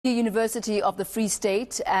The University of the Free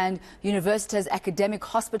State and Universitas Academic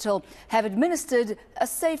Hospital have administered a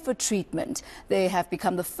safer treatment. They have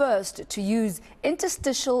become the first to use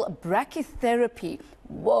interstitial brachytherapy.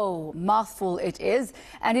 Whoa, mouthful it is.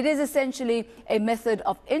 And it is essentially a method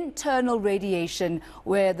of internal radiation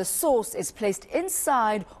where the source is placed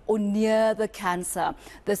inside or near the cancer.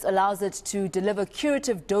 This allows it to deliver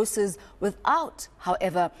curative doses without,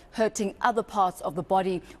 however, hurting other parts of the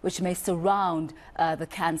body which may surround the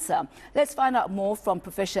cancer. Let's find out more from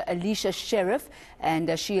Professor Alicia Sherriff,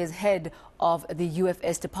 and she is head of the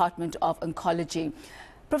UFS Department of Oncology.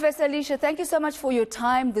 Professor Alicia, thank you so much for your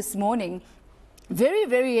time this morning. Very,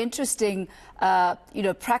 very interesting,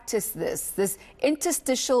 practice this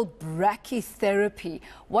interstitial brachytherapy.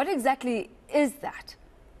 What exactly is that?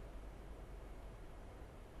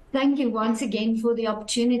 Thank you once again for the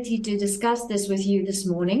opportunity to discuss this with you this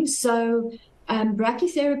morning. So,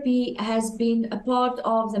 brachytherapy has been a part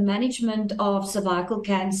of the management of cervical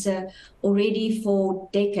cancer already for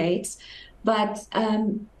decades. But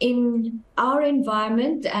in our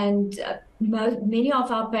environment, and many of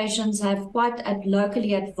our patients have quite a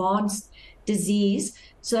locally advanced disease.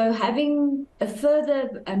 So having a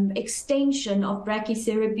further extension of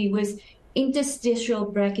brachytherapy with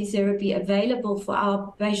interstitial brachytherapy available for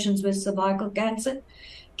our patients with cervical cancer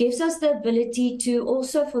gives us the ability to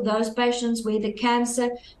also, for those patients where the cancer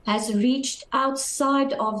has reached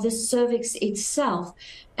outside of the cervix itself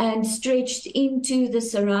and stretched into the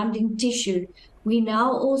surrounding tissue, we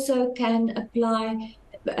now also can apply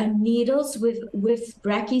needles with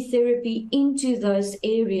brachytherapy into those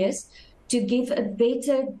areas to give a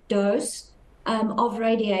better dose of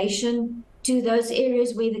radiation to those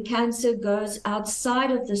areas where the cancer goes outside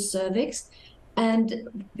of the cervix. And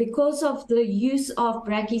because of the use of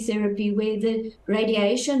brachytherapy, where the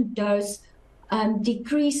radiation dose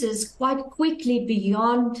decreases quite quickly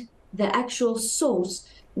beyond the actual source,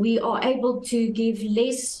 we are able to give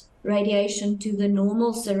less radiation to the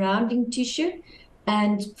normal surrounding tissue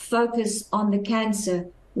and focus on the cancer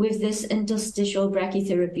with this interstitial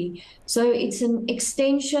brachytherapy. So it's an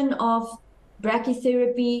extension of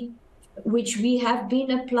brachytherapy, which we have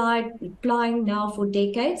been applying now for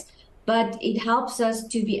decades, but it helps us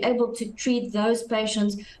to be able to treat those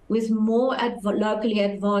patients with more locally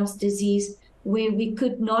advanced disease where we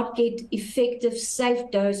could not get effective, safe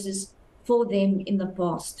doses for them in the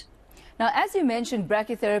past. Now, as you mentioned,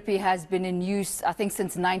 brachytherapy has been in use, I think,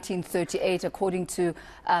 since 1938, according to,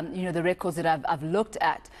 the records that I've looked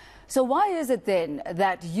at. So why is it then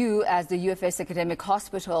that you, as the UFS Academic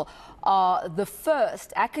Hospital, are the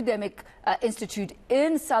first academic institute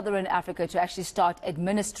in Southern Africa to actually start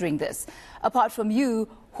administering this? Apart from you,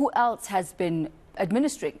 who else has been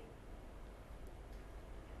administering?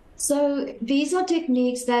 So these are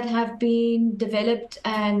techniques that have been developed,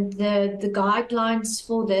 and the guidelines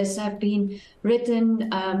for this have been written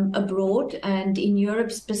abroad, and in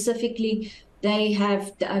Europe specifically, they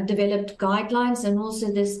have developed guidelines and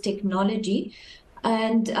also this technology,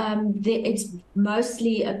 and it's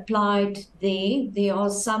mostly applied there. There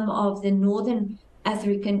are some of the northern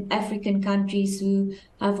African countries who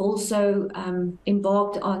have also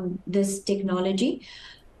embarked on this technology.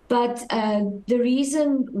 But the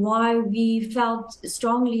reason why we felt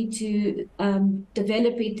strongly to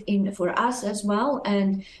develop it for us as well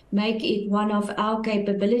and make it one of our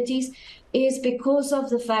capabilities is because of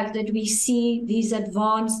the fact that we see these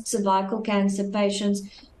advanced cervical cancer patients,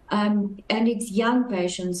 and it's young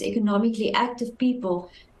patients, economically active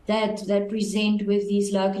people that present with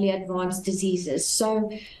these locally advanced diseases.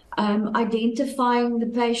 So identifying the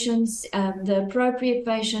patients, the appropriate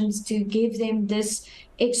patients to give them this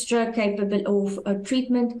extra capable of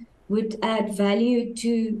treatment would add value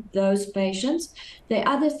to those patients. The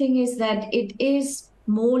other thing is that it is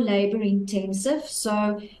more labor intensive,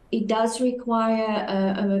 so it does require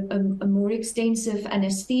a more extensive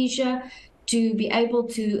anesthesia to be able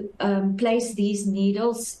to place these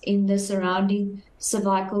needles in the surrounding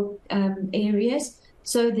cervical areas.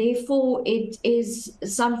 So therefore, it is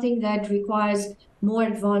something that requires more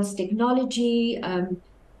advanced technology,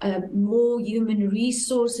 more human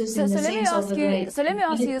resources in the sense of the So let me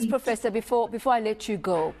ask you this, Professor, before I let you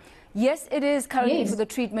go. Yes, it is currently for the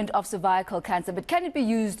treatment of cervical cancer, but can it be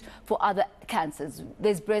used for other cancers?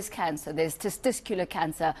 There's breast cancer, there's testicular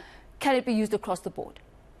cancer. Can it be used across the board?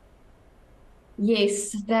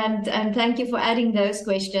 Yes, and thank you for adding those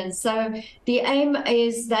questions. So the aim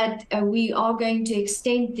is that we are going to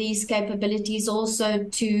extend these capabilities also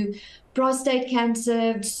to prostate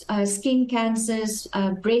cancer, skin cancers,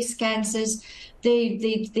 breast cancers,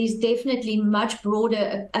 there's definitely much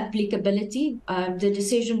broader applicability. The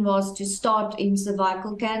decision was to start in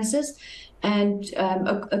cervical cancers, and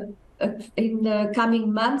in the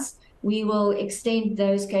coming months, we will extend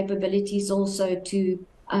those capabilities also to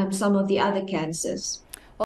some of the other cancers.